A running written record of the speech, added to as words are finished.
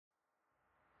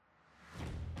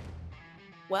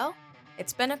Well,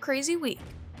 it's been a crazy week.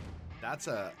 That's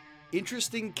a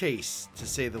interesting case, to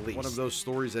say the least. One of those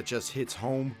stories that just hits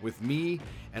home with me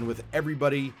and with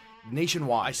everybody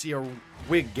nationwide. I see a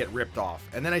wig get ripped off,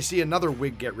 and then I see another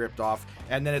wig get ripped off,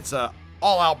 and then it's a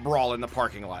all-out brawl in the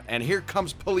parking lot. And here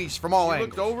comes police from all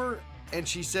angles. She looked over, and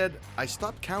she said, I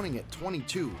stopped counting at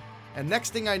 22. And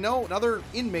next thing I know, another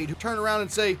inmate who turned around and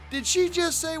say, did she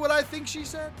just say what I think she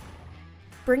said?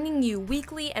 Bringing you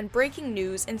weekly and breaking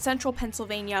news in central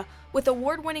Pennsylvania with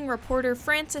award-winning reporter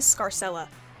Francis Scarcella,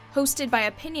 hosted by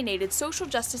opinionated social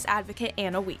justice advocate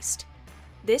Anna Wiest.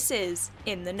 This is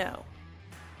In the Know.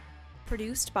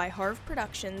 Produced by Harv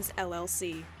Productions,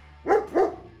 LLC.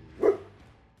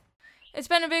 It's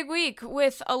been a big week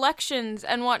with elections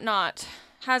and whatnot,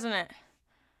 hasn't it?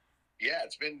 Yeah,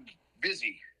 it's been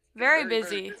busy. Very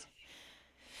busy.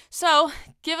 So,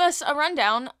 give us a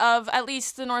rundown of at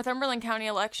least the Northumberland County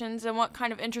elections and what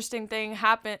kind of interesting things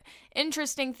happened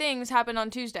on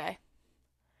Tuesday.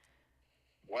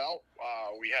 Well,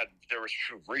 there was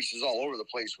races all over the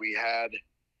place. We had,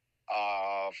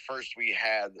 first we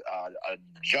had a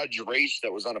judge race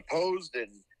that was unopposed,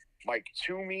 and Mike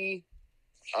Toomey,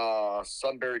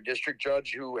 Sunbury District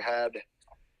Judge, who had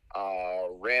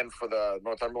ran for the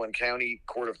Northumberland County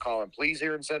Court of Common Pleas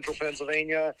here in central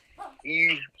Pennsylvania.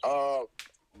 He won,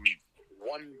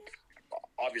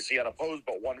 obviously unopposed,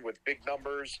 but won with big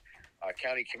numbers.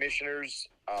 County commissioners,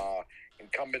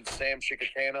 incumbent Sam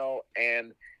Chicatano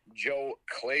and Joe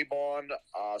Claiborne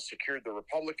secured the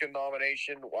Republican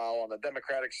nomination, while on the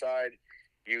Democratic side,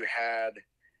 you had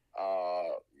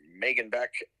Megan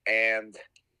Beck and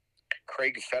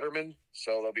Craig Fetterman.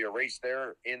 So there'll be a race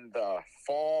there in the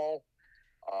fall.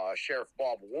 Sheriff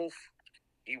Bob Wolf,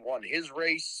 he won his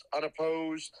race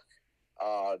unopposed.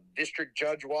 District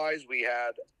judge-wise, we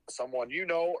had someone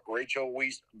Rachel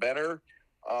Wiest-Benner,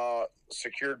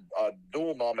 secured a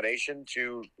dual nomination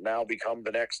to now become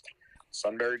the next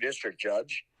Sunbury District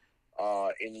Judge.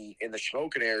 In the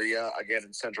Shamokin area, again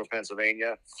in central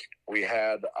Pennsylvania, we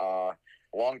had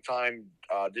longtime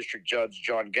District Judge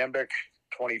John Gembick,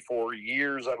 24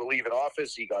 years, I believe, in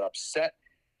office. He got upset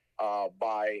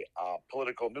by a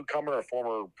political newcomer, a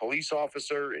former police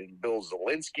officer in Bill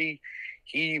Zielinski.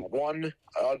 He won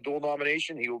a dual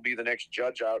nomination. He will be the next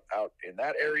judge out in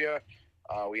that area.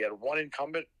 We had one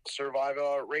incumbent survive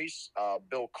a race,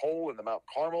 Bill Cole, in the Mount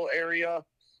Carmel area.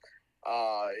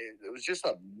 It was just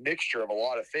a mixture of a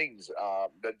lot of things.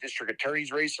 The district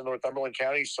attorney's race in Northumberland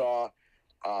County saw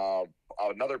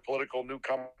another political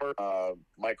newcomer,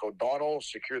 Mike O'Donnell,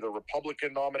 secure the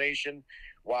Republican nomination,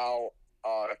 while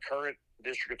current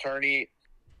district attorney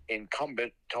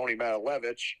incumbent Tony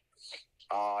Matalevich,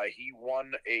 he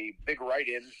won a big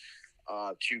write-in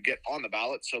to get on the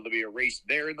ballot. So there'll be a race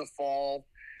there in the fall.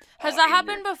 Has that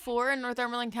happened before in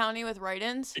Northumberland County with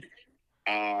write-ins?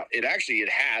 It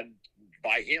had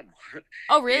by him.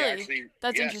 Oh, really?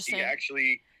 That's interesting. He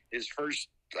actually, his first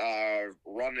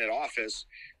run at office,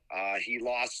 he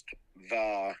lost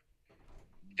the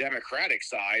Democratic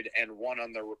side and won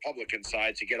on the Republican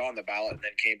side to get on the ballot, and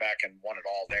then came back and won it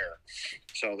all there.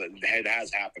 So that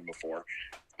has happened before.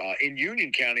 In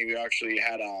Union County, we actually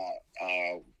had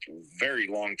a very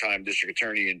long-time district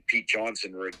attorney in Pete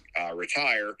Johnson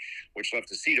retire, which left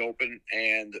the seat open,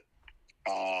 and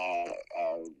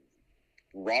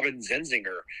Robin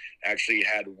Zenzinger actually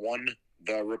had won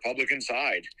the Republican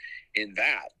side in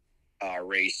that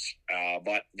race.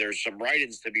 But there's some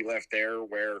write-ins to be left there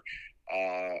where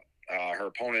her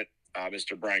opponent,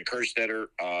 Mr. Brian Kerstetter,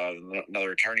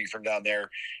 another attorney from down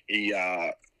there, he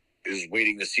is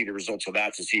waiting to see the results of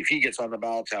that to see if he gets on the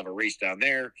ballot to have a race down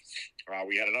there.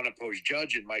 We had an unopposed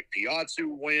judge in Mike Piazzu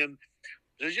win.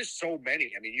 There's just so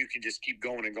many. I mean, you can just keep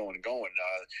going and going and going.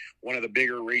 One of the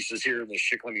bigger races here in the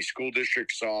Shikellamy School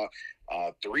District saw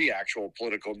three actual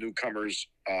political newcomers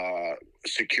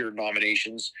secure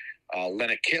nominations.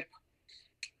 Lena Kipp,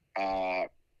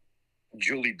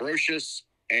 Julie Brocious,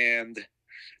 and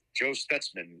Joe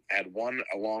Stutzman had won,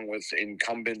 along with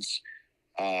incumbents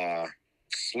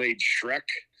Slade Schreck,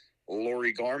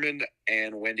 Lori Garman,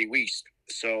 and Wendy Wiest.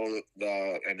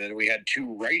 And then we had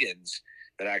two write-ins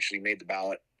that actually made the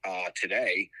ballot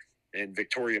today, in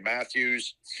Victoria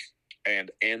Matthews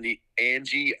and Angie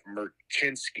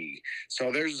Mertinsky.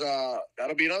 So there's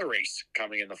that'll be another race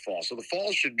coming in the fall. So the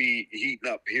fall should be heating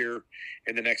up here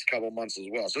in the next couple months as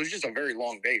well. So it's just a very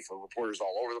long day for reporters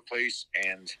all over the place.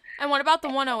 And what about the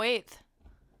 108th?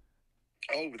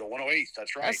 Oh, the 108th,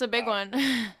 that's right. That's a big one.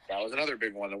 That was another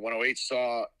big one. The 108th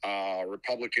saw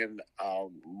Republican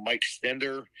Mike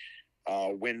Stender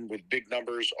win with big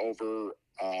numbers over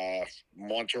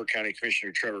Montour County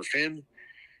Commissioner Trevor Finn.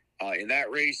 in that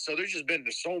race. So there's just been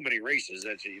so many races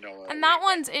that, you know. And that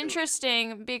one's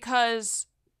interesting because,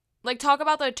 like, talk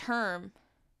about the term.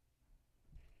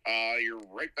 You're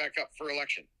right back up for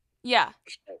election. Yeah.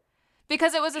 So,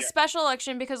 because it was a special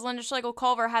election because Linda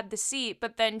Schlegel-Culver had the seat,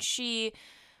 but then she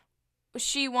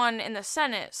won in the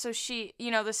Senate. So she,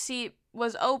 you know, the seat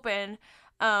was open.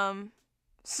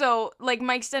 So, like,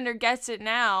 Mike Stender gets it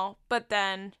now, but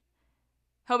then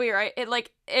he'll be right.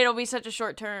 It'll be such a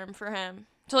short term for him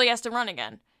till he has to run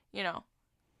again, you know.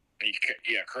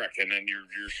 Yeah, correct. And then you're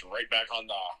right back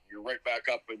you're right back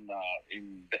up in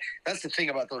that's the thing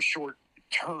about those short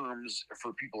terms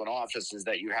for people in office is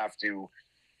that you have to,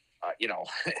 you know,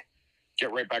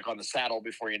 get right back on the saddle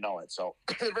before you know it. So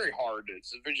it's very hard.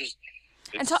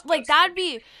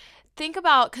 Think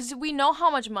about, because we know how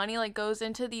much money, like, goes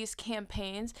into these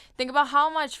campaigns. Think about how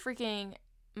much freaking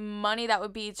money that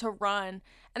would be to run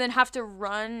and then have to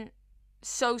run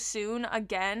so soon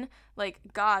again. Like,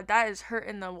 God, that is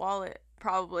hurting the wallet,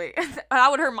 probably.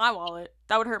 That would hurt my wallet.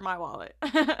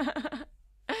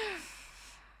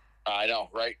 I know,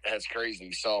 right? That's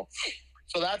crazy. So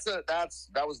that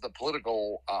was the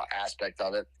political aspect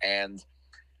of it. And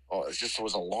it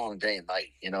was a long day and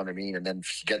night, you know what I mean? And then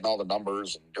getting all the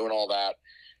numbers and doing all that.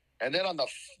 And then on the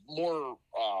more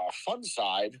fun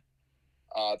side,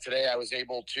 today I was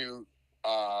able to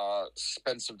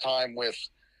spend some time with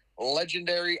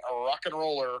legendary rock and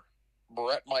roller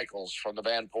Bret Michaels from the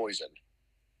band Poison.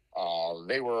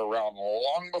 They were around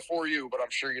long before you, but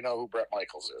I'm sure you know who Bret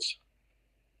Michaels is.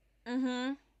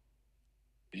 Mm-hmm.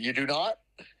 You do not?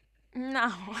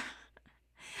 No.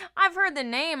 I've heard the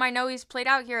name. I know he's played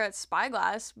out here at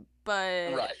Spyglass,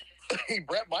 but... Right.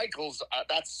 Bret Michaels,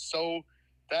 that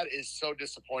is so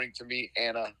disappointing to me,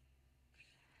 Anna.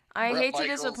 I hate to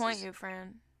disappoint you,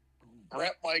 Fran.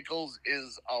 Bret Michaels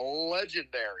is a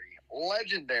legendary,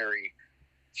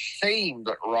 famed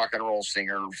rock and roll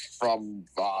singer from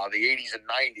the 80s and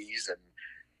 90s. And,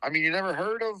 I mean, you never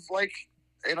heard of, like,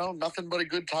 you know, Nothing But a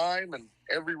Good Time and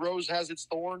Every Rose Has Its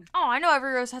Thorn? Oh, I know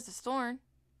Every Rose Has Its Thorn.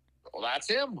 Well, that's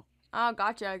him. Oh,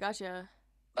 gotcha.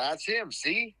 That's him.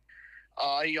 See,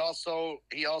 he also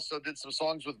did some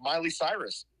songs with Miley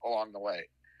Cyrus along the way,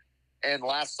 and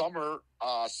last summer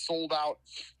sold out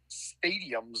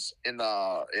stadiums in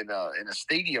a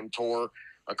stadium tour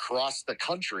across the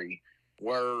country,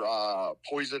 where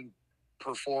Poison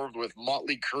performed with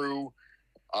Motley Crue,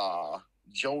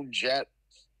 Joan Jett,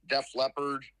 Def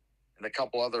Leppard, and a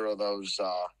couple other of those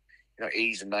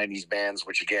 80s and 90s bands,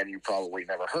 which again you probably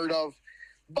never heard of,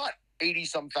 but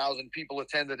 80-some thousand people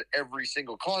attended every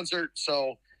single concert,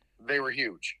 so they were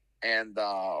huge. And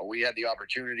we had the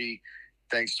opportunity,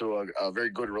 thanks to a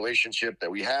very good relationship that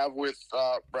we have with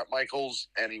Bret Michaels,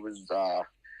 and we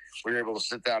were able to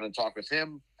sit down and talk with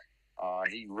him.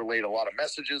 He relayed a lot of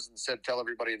messages and said, "Tell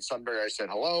everybody in Sunbury I said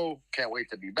hello, can't wait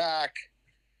to be back,"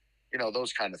 you know,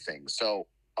 those kind of things. So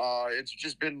it's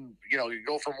just been, you know, you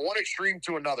go from one extreme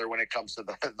to another when it comes to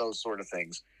those sort of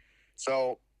things.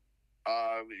 So,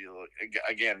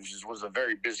 again, it just was a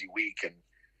very busy week.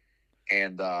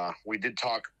 And we did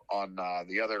talk on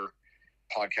the other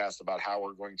podcast about how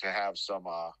we're going to have some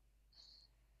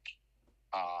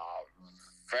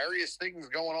various things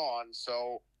going on.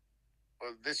 So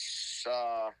this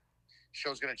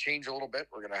show's going to change a little bit.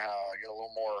 We're going to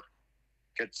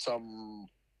get some,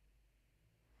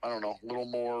 I don't know, a little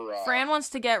more. Fran wants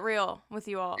to get real with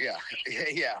you all.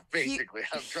 Yeah, basically.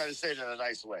 I'm trying to say it in a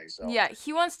nice way. So yeah,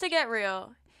 he wants to get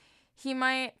real. He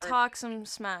might talk some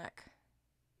smack.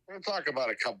 We'll talk about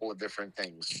a couple of different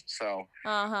things. So.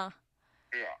 Uh-huh.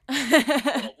 Yeah.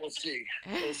 Well, we'll see.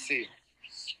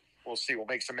 We'll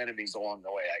make some enemies along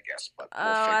the way, I guess. But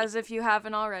as if you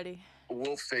haven't already.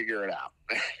 We'll figure it out.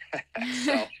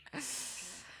 So.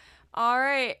 All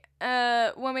right.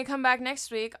 When we come back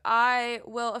next week, I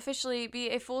will officially be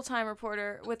a full-time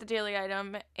reporter with the Daily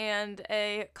Item and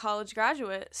a college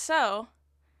graduate. So.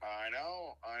 I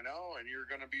know. And you're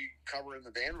going to be covering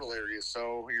the Danville area,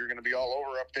 so you're going to be all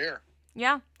over up there.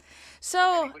 Yeah.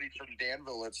 So. Anybody from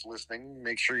Danville that's listening,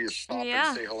 make sure you stop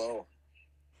and say hello.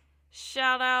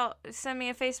 Shout out. Send me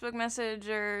a Facebook message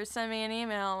or send me an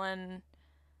email, and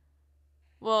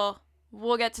we'll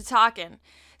get to talking.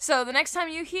 So the next time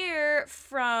you hear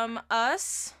from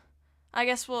us, I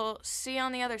guess we'll see you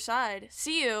on the other side.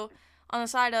 See you on the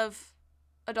side of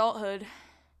adulthood.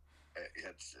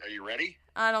 Are you ready?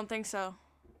 I don't think so.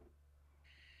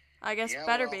 I guess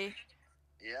better be.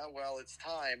 Yeah, well, it's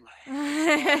time.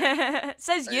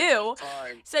 Says you.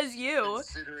 Says you.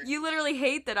 Considering... You literally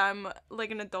hate that I'm like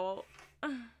an adult.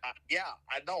 Yeah,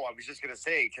 I know. I was just going to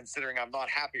say, considering I'm not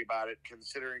happy about it,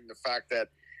 considering the fact that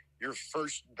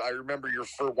I remember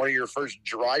one of your first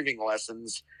driving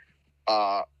lessons.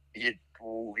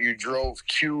 You drove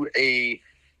to a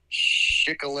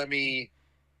Shikellamy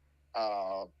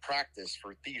practice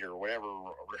for theater, whatever,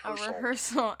 rehearsal. A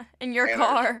rehearsal in your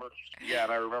car.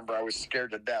 And I remember I was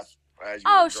scared to death. As you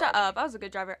Oh, were shut driving. up. I was a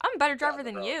good driver. I'm a better driver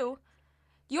than you.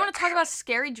 You want to talk about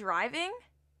scary driving?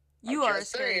 You are a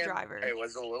scary driver. It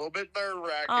was a little bit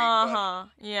nerve-wracking. Uh-huh.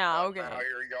 Yeah, okay. Now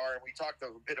here you are, and we talked a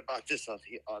bit about this on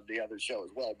the other show as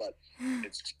well, but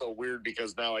it's so weird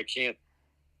because now I can't,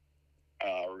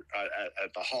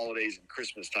 at the holidays and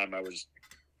Christmas time, I was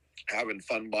having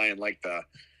fun buying like the,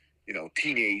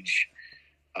 teenage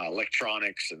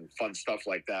electronics and fun stuff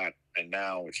like that. And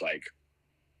now it's like,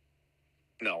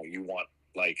 no, you want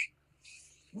like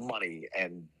money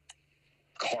and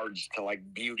cards to like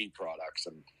beauty products,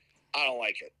 and I don't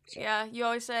like it. So. Yeah, you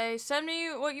always say, send me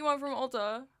what you want from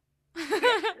Ulta. Yeah,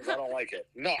 because I don't like it.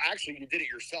 No, actually, you did it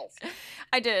yourself.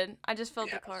 I did. I just filled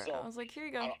the cart. So I was like, here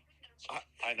you go.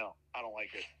 I know. I don't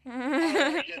like it. I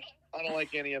don't like it. I don't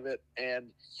like any of it. And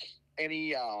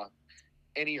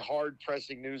any hard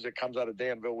pressing news that comes out of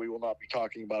Danville, we will not be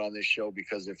talking about on this show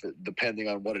because depending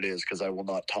on what it is, because I will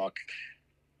not talk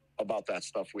about that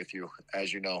stuff with you,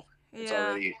 as you know.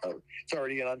 Yeah. It's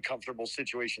already an uncomfortable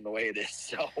situation the way it is.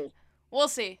 So we'll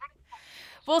see.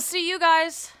 We'll see you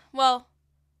guys. Well,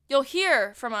 you'll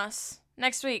hear from us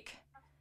next week.